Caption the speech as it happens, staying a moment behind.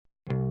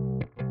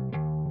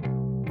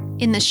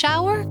in the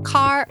shower,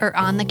 car, or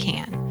on the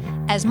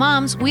can. As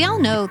moms, we all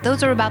know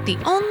those are about the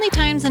only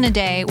times in a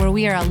day where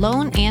we are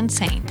alone and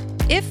sane,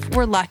 if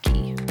we're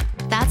lucky.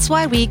 That's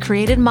why we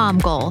created Mom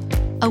Goal,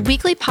 a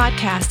weekly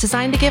podcast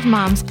designed to give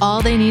moms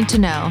all they need to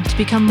know to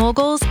become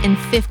moguls in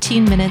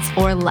 15 minutes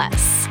or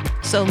less.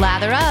 So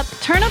lather up,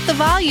 turn up the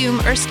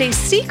volume, or stay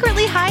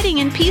secretly hiding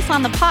in peace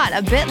on the pot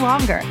a bit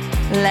longer.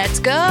 Let's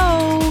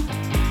go!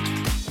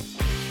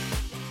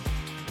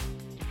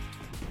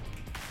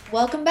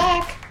 Welcome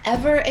back.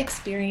 Ever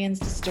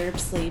experienced disturbed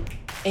sleep,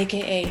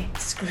 aka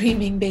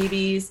screaming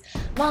babies?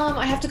 Mom,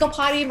 I have to go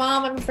potty.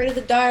 Mom, I'm afraid of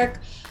the dark.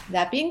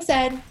 That being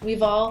said,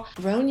 we've all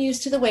grown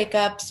used to the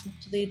wake-ups,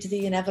 which lead to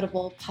the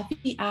inevitable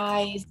puffy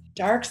eyes,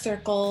 dark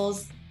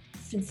circles.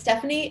 Since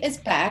Stephanie is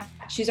back,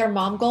 she's our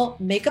Mom Goal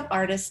makeup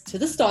artist to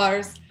the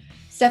stars.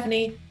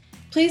 Stephanie,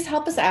 please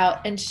help us out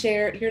and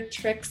share your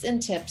tricks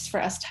and tips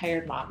for us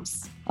tired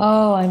moms.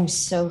 Oh, I'm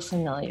so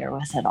familiar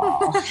with it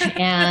all.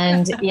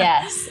 And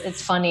yes,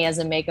 it's funny, as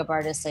a makeup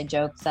artist, I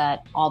joke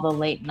that all the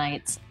late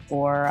nights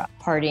for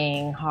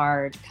partying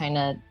hard kind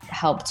of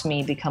helped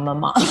me become a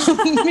mom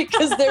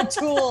because they're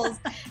tools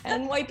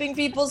and wiping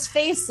people's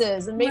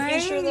faces and making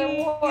sure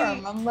they're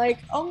warm. I'm like,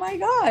 oh my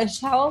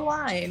gosh, how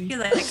aligned. You're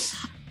like,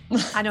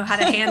 I know how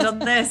to handle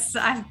this.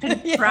 I've been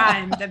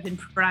primed. I've been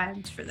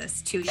primed for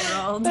this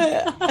 2-year-old.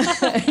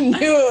 I knew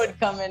it would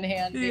come in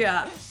handy.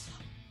 Yeah.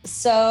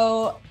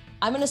 So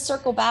I'm going to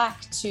circle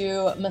back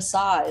to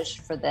massage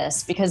for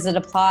this because it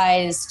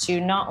applies to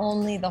not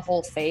only the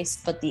whole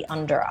face, but the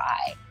under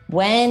eye.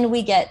 When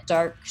we get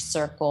dark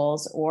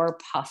circles or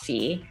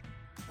puffy,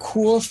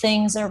 cool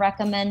things are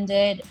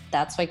recommended.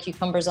 That's why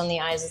Cucumbers on the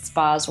Eyes at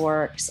Spas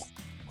works.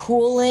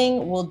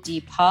 Cooling will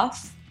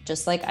depuff,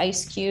 just like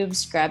ice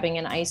cubes, grabbing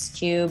an ice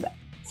cube,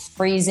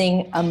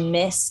 freezing a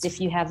mist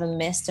if you have a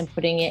mist and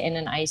putting it in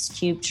an ice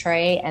cube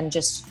tray and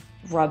just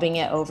rubbing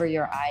it over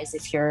your eyes.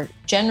 If you're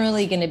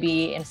generally going to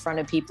be in front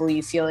of people,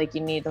 you feel like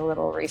you need a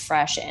little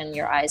refresh and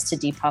your eyes to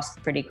depuff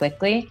pretty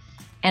quickly.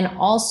 And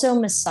also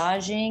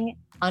massaging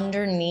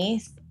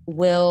underneath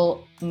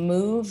will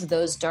move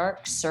those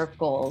dark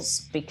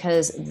circles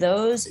because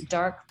those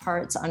dark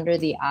parts under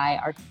the eye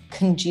are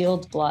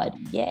congealed blood.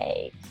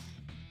 Yay.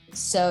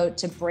 So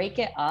to break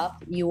it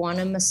up, you want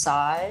to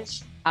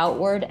massage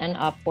outward and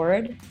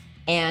upward,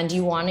 and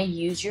you want to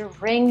use your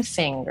ring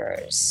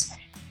fingers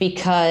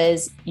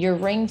because your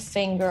ring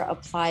finger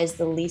applies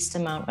the least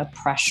amount of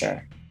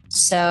pressure.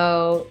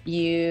 So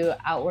you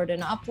outward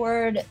and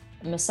upward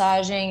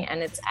massaging,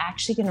 and it's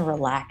actually going to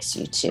relax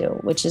you too,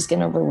 which is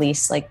going to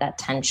release like that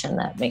tension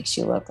that makes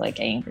you look like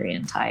angry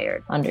and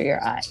tired under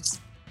your eyes.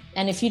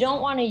 And if you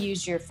don't want to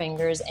use your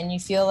fingers and you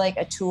feel like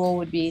a tool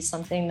would be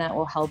something that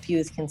will help you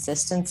with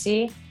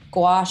consistency,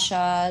 gua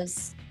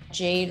shas,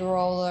 jade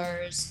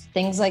rollers,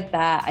 things like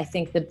that. I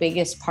think the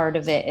biggest part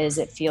of it is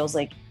it feels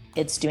like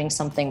it's doing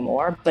something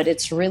more, but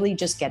it's really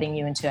just getting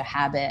you into a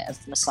habit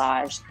of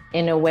massage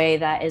in a way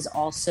that is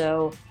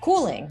also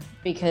cooling,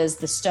 because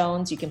the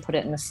stones, you can put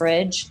it in the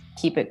fridge,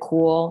 keep it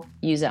cool,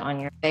 use it on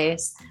your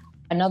face.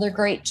 Another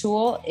great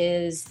tool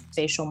is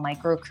facial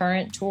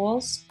microcurrent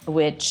tools,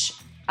 which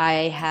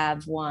I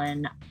have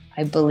one,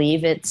 I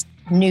believe it's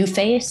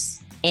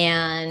NuFace,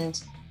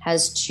 and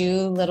has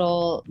 2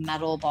 little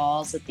metal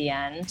balls at the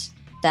end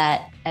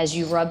that as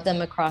you rub them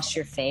across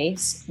your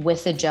face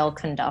with a gel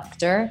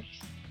conductor,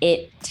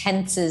 it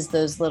tenses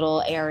those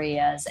little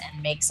areas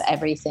and makes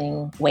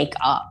everything wake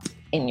up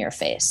in your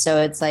face.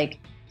 So it's like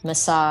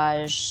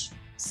massage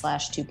 /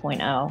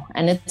 2.0.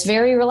 And it's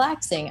very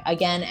relaxing,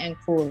 again, and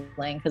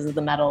cooling because of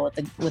the metal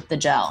with the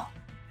gel.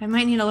 I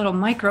might need a little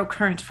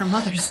microcurrent for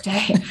Mother's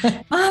Day.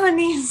 Mama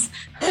needs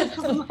a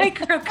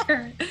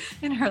microcurrent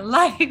in her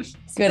life.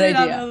 Good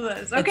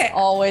idea. Okay.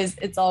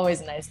 It's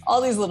always nice. All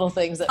these little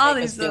things that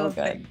make us feel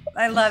good.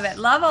 I love it.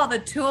 Love all the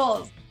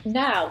tools.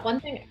 Now,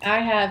 one thing, I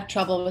have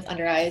trouble with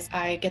under eyes.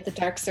 I get the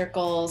dark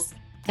circles,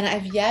 and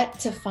I've yet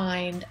to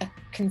find a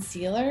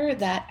concealer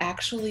that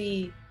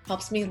actually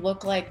helps me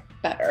look like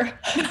better.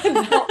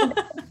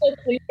 Not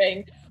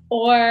sleeping,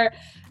 or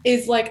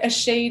is like a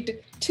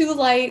shade too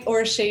light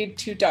or a shade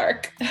too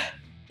dark.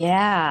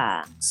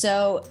 Yeah.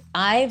 So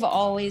I've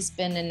always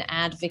been an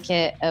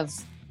advocate of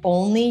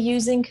only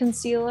using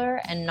concealer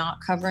and not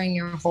covering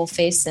your whole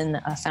face in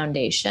a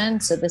foundation.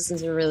 So this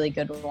is a really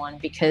good one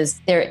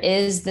because there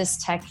is this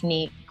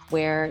technique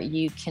where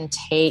you can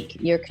take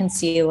your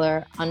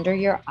concealer under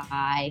your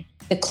eye.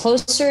 The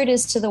closer it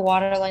is to the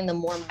waterline, the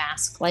more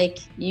mask-like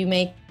you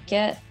make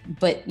it,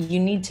 but you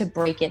need to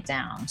break it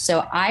down.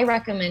 So I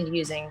recommend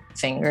using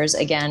fingers,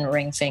 again,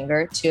 ring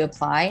finger, to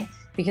apply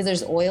because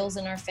there's oils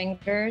in our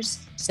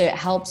fingers. So it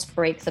helps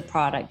break the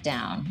product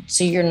down.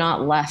 So you're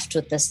not left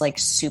with this like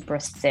super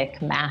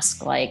thick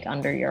mask-like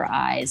under your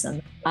eyes.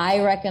 And I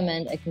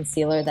recommend a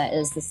concealer that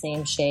is the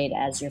same shade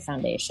as your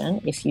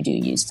foundation if you do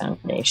use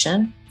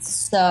foundation.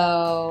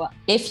 So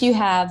if you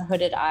have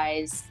hooded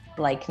eyes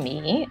like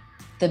me,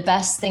 The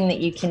best thing that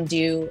you can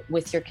do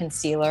with your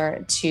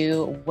concealer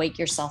to wake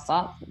yourself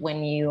up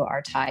when you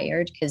are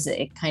tired, because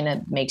it kind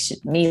of makes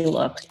me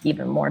look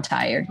even more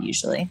tired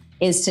usually,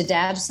 is to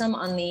dab some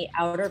on the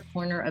outer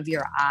corner of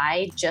your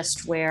eye,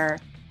 just where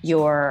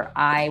your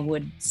eye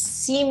would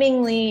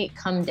seemingly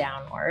come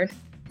downward,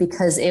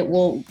 because it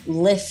will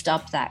lift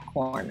up that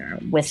corner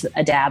with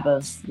a dab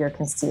of your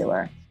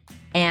concealer.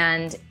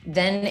 And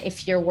then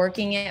if you're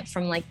working it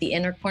from like the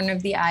inner corner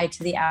of the eye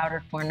to the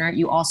outer corner,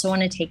 you also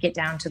want to take it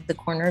down to the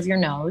corner of your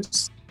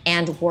nose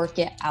and work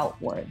it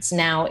outwards.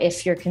 Now,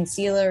 if your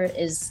concealer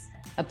is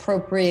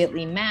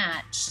appropriately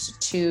matched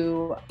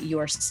to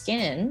your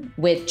skin,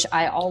 which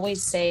I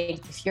always say,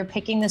 if you're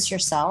picking this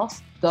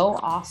yourself, go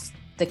off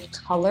the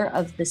color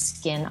of the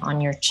skin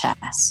on your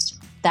chest.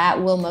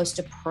 That will most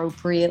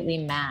appropriately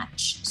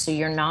match. So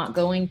you're not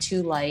going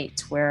too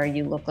light where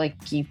you look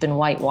like you've been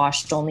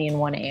whitewashed only in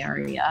one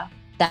area.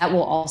 That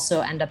will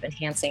also end up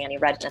enhancing any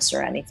redness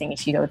or anything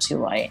if you go too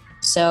light.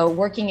 So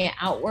working it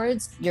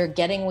outwards, you're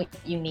getting what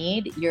you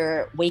need.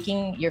 You're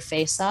waking your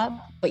face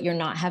up, but you're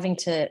not having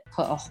to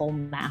put a whole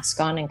mask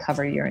on and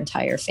cover your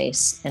entire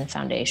face in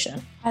foundation.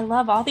 I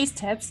love all these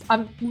tips.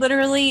 I'm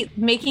literally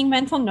making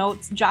mental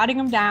notes, jotting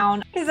them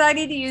down, because I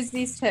need to use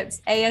these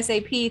tips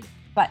ASAP.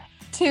 But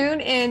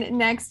tune in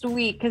next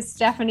week because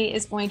Stephanie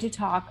is going to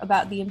talk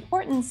about the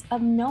importance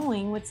of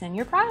knowing what's in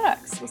your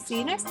products. We'll see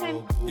you next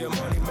time.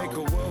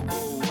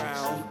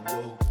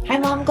 Hi,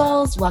 Mom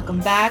Goals. Welcome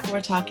back. We're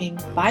talking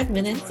 5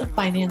 minutes of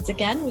finance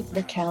again with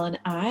Raquel and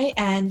I.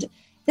 And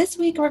this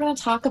week we're going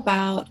to talk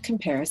about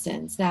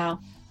comparisons. Now,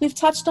 we've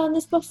touched on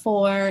this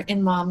before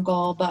in Mom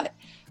Goal, but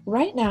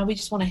right now we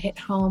just want to hit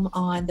home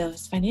on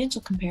those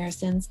financial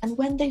comparisons and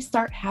when they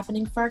start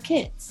happening for our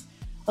kids.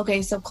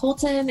 Okay, so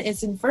Colton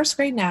is in first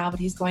grade now, but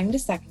he's going to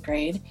second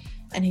grade,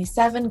 and he's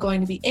 7,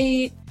 going to be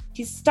 8.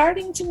 He's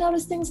starting to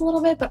notice things a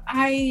little bit, but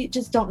I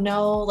just don't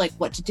know like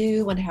what to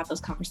do, when to have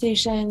those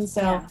conversations.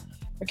 So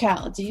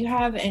Raquel, do you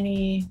have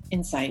any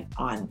insight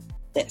on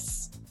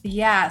this?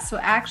 Yeah, so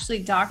actually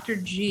Dr.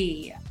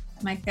 G,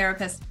 my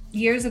therapist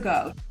years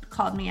ago,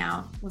 called me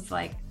out, was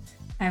like,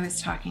 I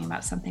was talking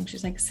about something.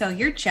 She's like, so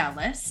you're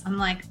jealous? I'm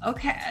like,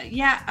 okay,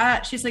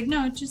 yeah. She's like,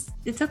 no,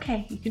 it's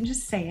okay. You can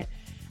just say it.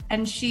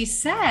 And she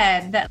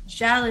said that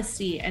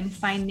jealousy and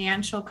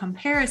financial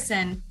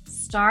comparison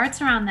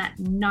starts around that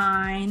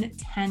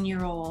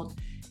 9-10-year-old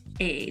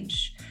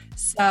age.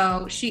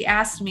 So she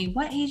asked me,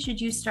 what age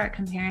did you start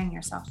comparing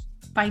yourself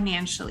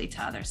financially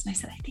to others? And I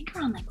said, I think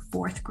around like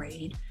 4th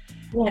grade.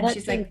 Yeah, and that's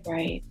she's like,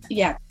 right.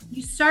 Yeah.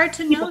 You start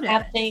to People notice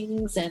have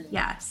things and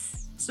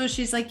yes. So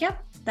she's like,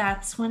 yep,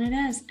 that's when it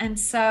is. And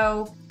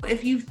so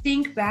if you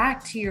think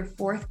back to your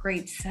 4th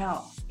grade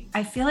self,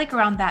 I feel like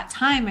around that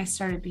time I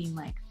started being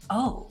like,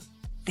 oh,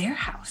 their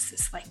house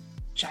is like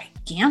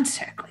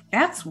gigantic. Like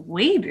that's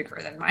way bigger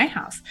than my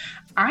house.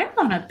 I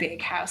want a big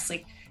house.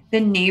 Like the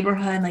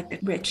neighborhood, like the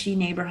Ritchie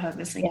neighborhood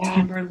was like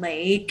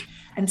Timberlake.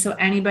 And so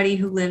anybody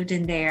who lived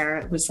in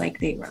there was like,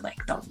 they were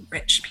like the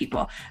rich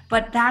people.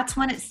 But that's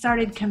when it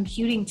started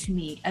computing to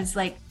me as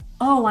like,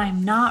 oh,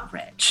 I'm not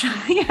rich.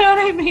 You know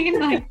what I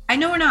mean? Like, I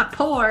know we're not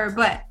poor,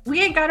 but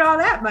we ain't got all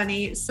that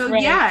money. So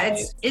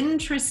it's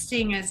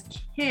interesting as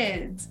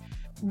kids,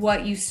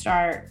 what you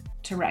start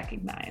to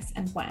recognize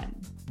and when.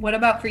 What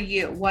about for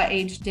you? What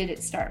age did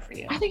it start for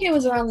you? I think it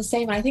was around the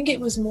same. I think it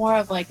was more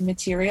of like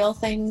material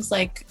things,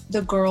 like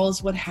the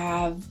girls would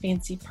have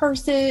fancy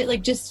purses,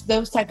 like just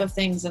those type of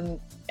things. And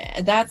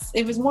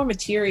it was more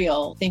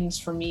material things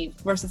for me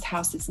versus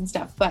houses and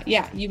stuff. But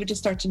yeah, you would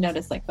just start to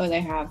notice like, oh,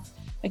 they have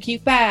a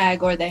cute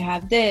bag, or they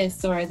have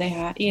this, or they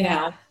have, you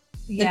know,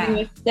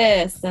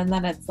 this. And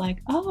then it's like,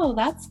 oh,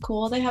 that's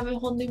cool. They have a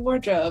whole new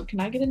wardrobe. Can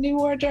I get a new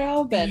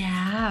wardrobe? And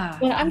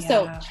but I'm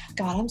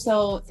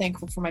so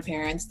thankful for my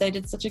parents. They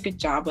did such a good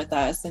job with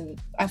us, and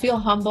I feel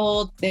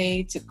humbled.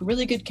 They took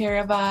really good care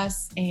of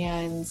us,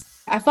 and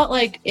I felt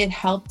like it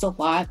helped a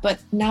lot.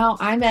 But now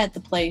I'm at the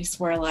place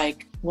where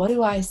like, what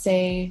do I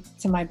say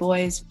to my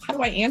boys? How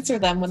do I answer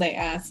them when they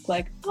ask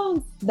like,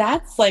 oh,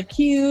 that's like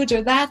huge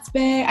or that's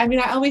big? I mean,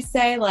 I always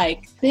say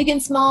like big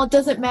and small, it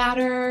doesn't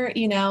matter,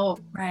 you know.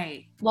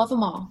 Right. Love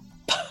them all.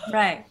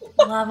 Right.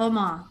 Love them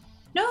all.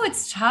 No,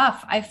 it's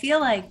tough. I feel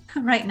like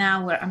right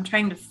now where I'm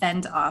trying to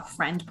fend off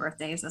friend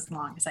birthdays as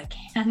long as I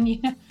can.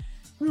 You know,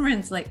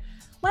 friends like,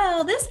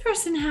 well, this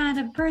person had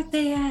a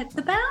birthday at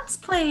the bounce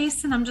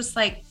place. And I'm just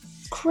like,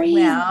 crazy.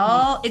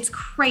 Well, it's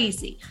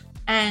crazy.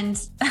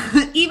 And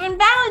even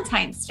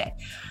Valentine's Day,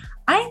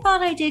 I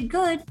thought I did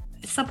good.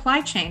 Supply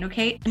chain,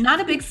 okay?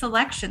 Not a big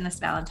selection this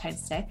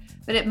Valentine's Day,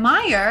 but at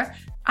Meijer,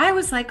 I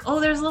was like,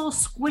 oh, there's a little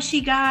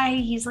squishy guy.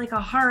 He's like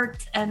a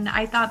heart. And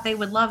I thought they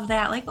would love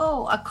that. Like,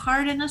 oh, a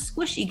card and a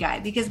squishy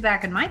guy. Because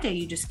back in my day,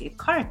 you just gave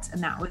cards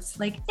and that was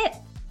like it.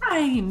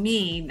 I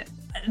mean,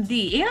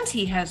 the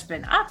ante has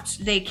been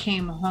upped. They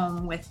came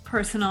home with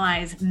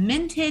personalized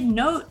minted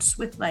notes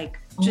with like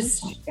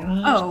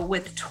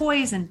with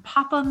toys and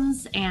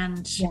pop-ums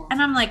and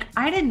I'm like,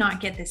 I did not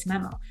get this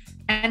memo.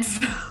 And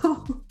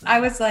so I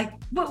was like,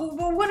 well,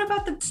 what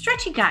about the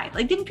stretchy guy?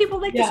 Like, didn't people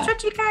like the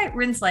stretchy guy?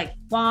 Rin's like,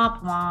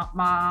 womp, womp,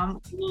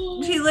 mom.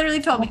 She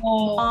literally told me,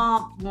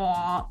 womp,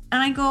 womp.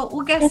 And I go,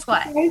 well, guess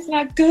what? He's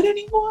not good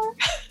anymore.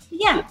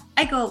 Yeah.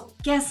 I go,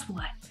 guess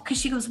what? Because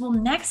she goes, well,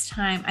 next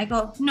time. I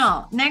go,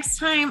 no, next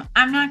time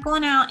I'm not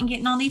going out and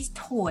getting all these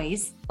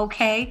toys.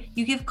 Okay.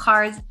 You give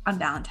cards on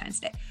Valentine's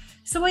Day.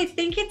 So I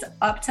think it's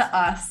up to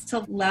us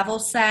to level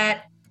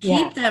set,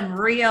 keep them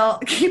real,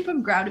 keep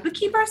them grounded, but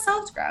keep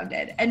ourselves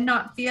grounded and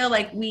not feel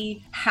like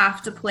we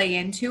have to play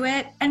into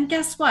it. And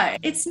guess what?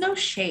 It's no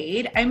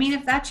shade. I mean,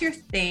 if that's your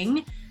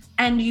thing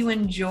and you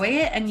enjoy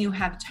it and you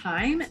have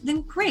time,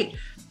 then great.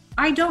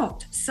 I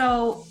don't.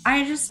 So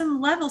I just am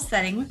level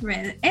setting with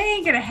Rin. It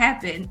ain't gonna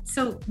happen.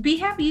 So be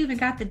happy you even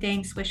got the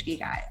dang swishy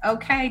guy.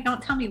 Okay.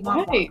 Don't tell me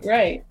what.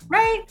 Right.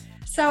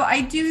 So I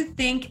do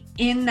think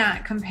in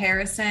that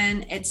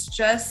comparison, it's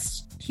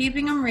just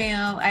keeping them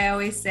real. I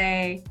always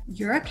say,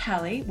 you're a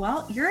Kelly.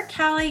 Well, you're a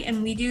Kelly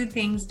and we do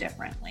things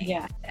differently.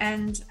 Yeah.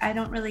 And I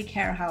don't really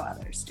care how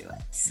others do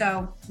it.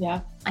 So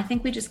yeah, I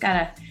think we just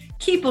gotta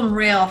keep them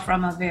real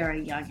from a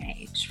very young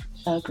age.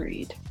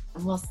 Agreed.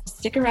 And we'll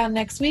stick around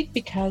next week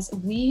because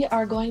we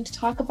are going to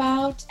talk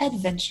about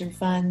adventure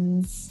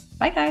funds.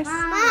 Bye, guys.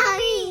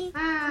 Mommy.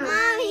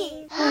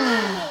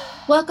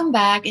 Welcome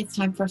back. It's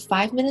time for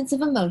 5 minutes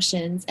of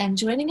emotions. And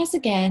joining us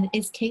again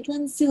is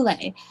Caitlin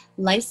Soule,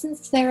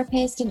 licensed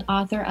therapist and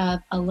author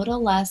of A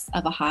Little Less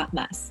of a Hot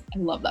Mess. I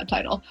love that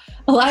title.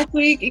 Last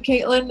week,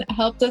 Caitlin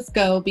helped us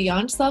go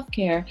beyond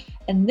self-care.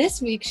 And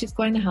this week, she's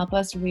going to help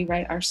us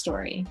rewrite our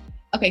story.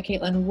 Okay,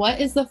 Caitlin, what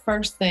is the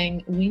first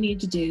thing we need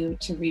to do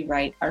to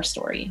rewrite our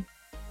story?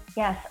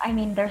 Yes, I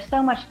mean, there's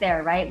so much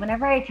there, right?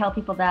 Whenever I tell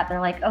people that,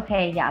 they're like,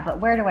 okay, yeah, but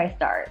where do I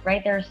start,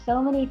 right? There's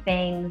so many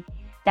things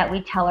that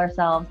we tell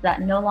ourselves that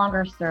no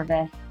longer serve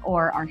us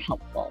or are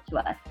helpful to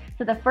us.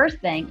 So the first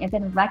thing is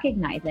in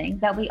recognizing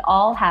that we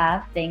all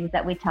have things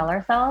that we tell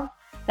ourselves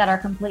that are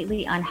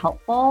completely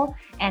unhelpful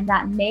and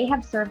that may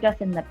have served us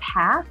in the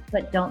past,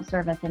 but don't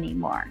serve us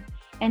anymore.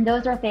 And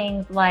those are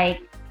things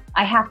like,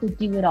 I have to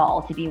do it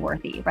all to be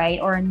worthy, right?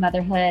 Or in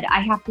motherhood,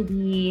 I have to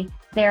be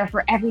there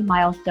for every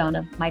milestone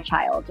of my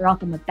child, or else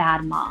I'm a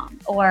bad mom.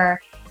 Or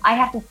I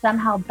have to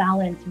somehow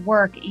balance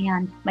work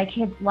and my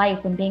kid's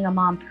life and being a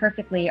mom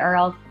perfectly, or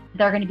else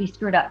they're going to be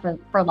screwed up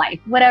for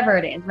life, whatever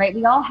it is, right?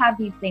 We all have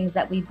these things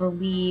that we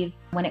believe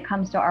when it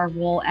comes to our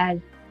role as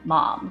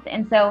moms.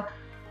 And so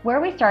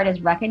where we start is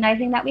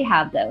recognizing that we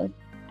have those.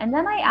 And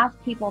then I ask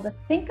people to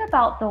think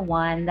about the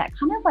one that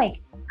kind of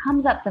like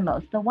comes up the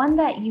most, the one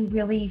that you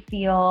really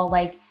feel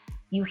like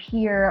you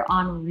hear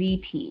on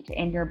repeat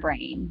in your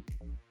brain.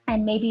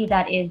 And maybe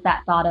that is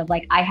that thought of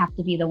like, I have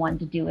to be the one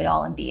to do it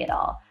all and be it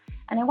all.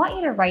 And I want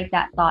you to write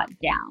that thought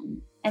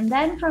down. And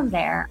then from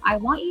there, I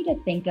want you to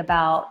think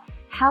about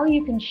how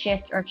you can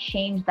shift or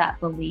change that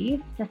belief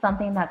to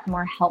something that's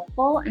more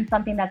helpful and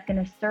something that's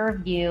going to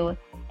serve you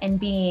in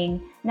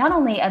being not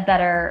only a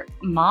better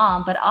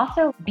mom, but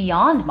also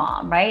beyond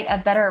mom, right? A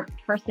better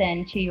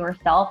person to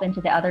yourself and to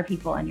the other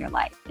people in your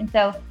life. And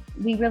so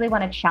we really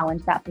want to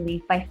challenge that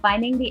belief by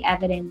finding the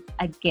evidence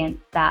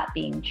against that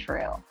being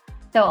true.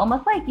 So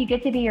almost like you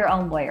get to be your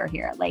own lawyer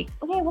here. Like,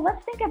 okay, well,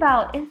 let's think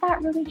about, is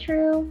that really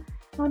true?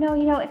 Oh no,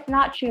 it's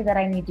not true that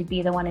I need to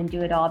be the one and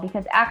do it all,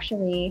 because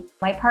actually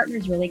my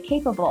partner's really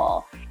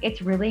capable.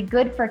 It's really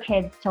good for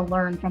kids to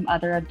learn from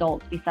other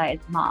adults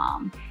besides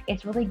mom.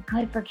 It's really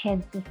good for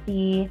kids to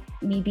see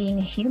me being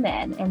a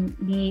human and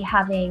me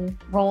having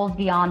roles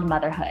beyond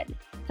motherhood.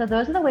 So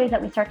those are the ways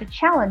that we start to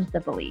challenge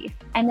the belief.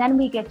 And then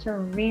we get to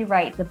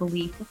rewrite the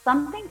belief to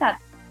something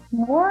that's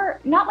more,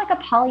 not like a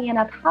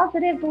Pollyanna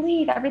positive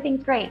belief,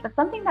 everything's great, but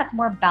something that's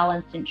more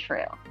balanced and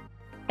true.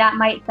 That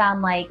might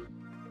sound like,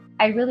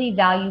 I really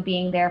value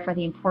being there for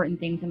the important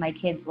things in my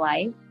kid's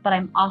life, but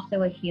I'm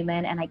also a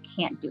human and I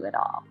can't do it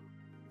all.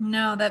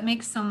 No, that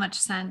makes so much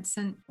sense.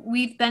 And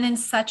we've been in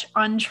such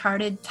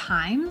uncharted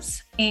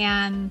times,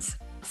 and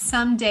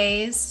some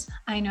days,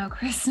 I know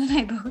Chris and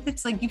I both,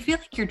 it's like you feel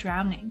like you're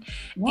drowning.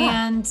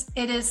 Yeah. And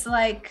it is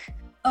like,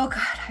 oh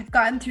God, I've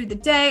gotten through the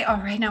day. All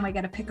right, now I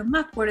got to pick them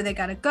up. Where do they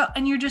got to go?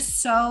 And you're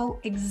just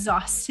so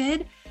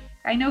exhausted.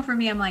 I know for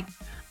me, I'm like,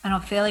 I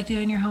don't feel like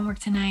doing your homework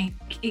tonight.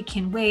 It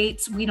can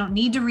wait. We don't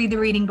need to read the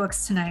reading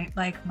books tonight.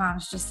 Like,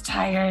 mom's just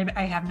tired.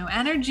 I have no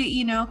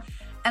energy, And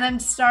I'm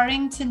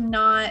starting to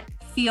not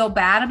feel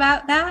bad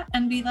about that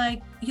and be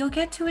like, you'll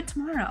get to it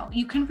tomorrow.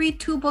 You can read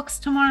 2 books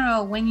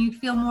tomorrow when you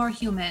feel more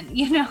human,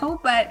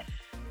 But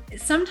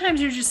sometimes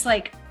you're just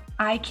like,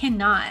 I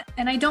cannot.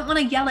 And I don't want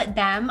to yell at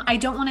them. I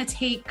don't want to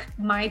take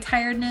my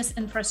tiredness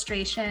and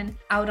frustration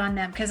out on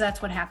them, because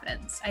that's what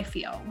happens, I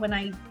feel, when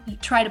I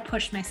try to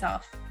push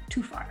myself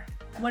too far.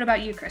 What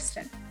about you,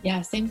 Kristen?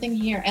 Yeah, same thing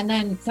here. And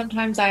then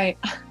sometimes I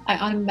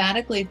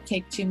automatically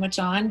take too much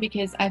on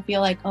because I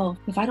feel like, oh,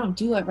 if I don't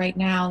do it right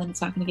now, then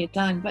it's not going to get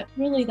done. But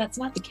really, that's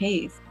not the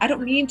case. I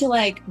don't need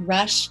to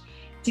rush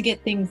to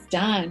get things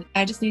done.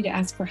 I just need to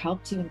ask for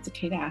help too. And it's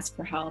okay to ask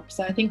for help.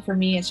 So I think for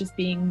me, it's just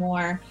being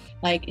more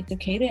like, it's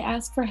okay to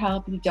ask for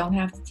help. You don't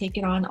have to take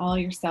it on all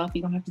yourself.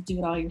 You don't have to do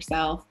it all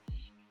yourself.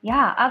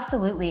 Yeah,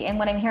 absolutely. And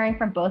what I'm hearing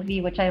from both of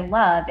you, which I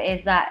love,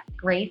 is that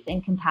grace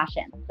and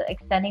compassion. So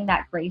extending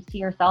that grace to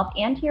yourself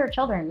and to your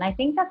children. And I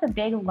think that's a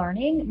big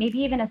learning, maybe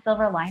even a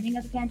silver lining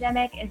of the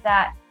pandemic, is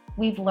that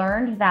we've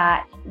learned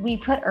that we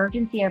put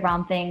urgency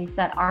around things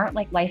that aren't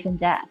like life and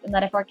death. And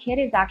that if our kid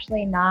is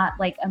actually not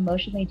like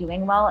emotionally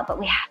doing well, but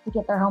we have to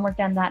get their homework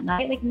done that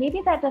night, like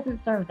maybe that doesn't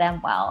serve them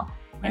well.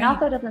 Right. And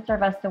also doesn't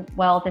serve us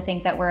well to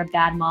think that we're a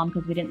bad mom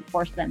because we didn't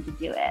force them to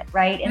do it.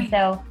 Right. And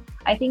so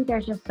I think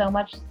there's just so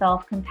much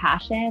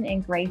self-compassion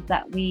and grace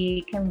that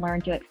we can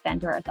learn to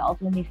extend to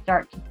ourselves when we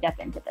start to step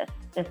into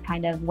this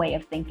kind of way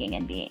of thinking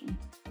and being.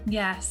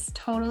 Yes,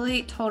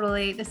 totally,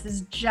 totally. This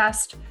is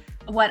just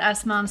what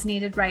us moms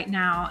needed right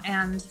now.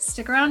 And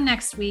stick around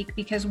next week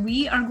because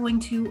we are going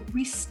to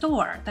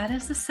restore. That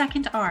is the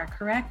second R,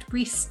 correct?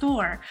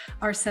 Restore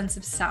our sense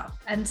of self.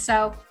 And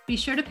so be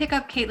sure to pick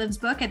up Caitlin's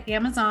book at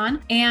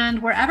Amazon and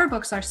wherever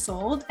books are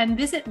sold, and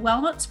visit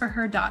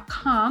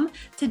wellnotesforher.com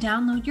to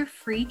download your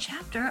free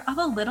chapter of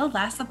A Little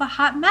Less of a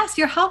Hot Mess.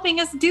 You're helping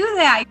us do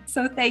that.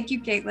 So thank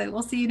you, Caitlin.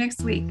 We'll see you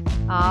next week.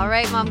 All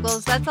right, Mom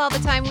Goals, that's all the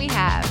time we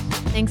have.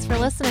 Thanks for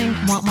listening.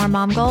 Want more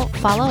Mom Goal?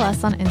 Follow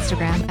us on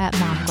Instagram at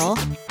Mom Goal.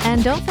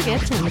 And don't forget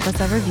to leave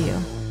us a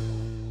review.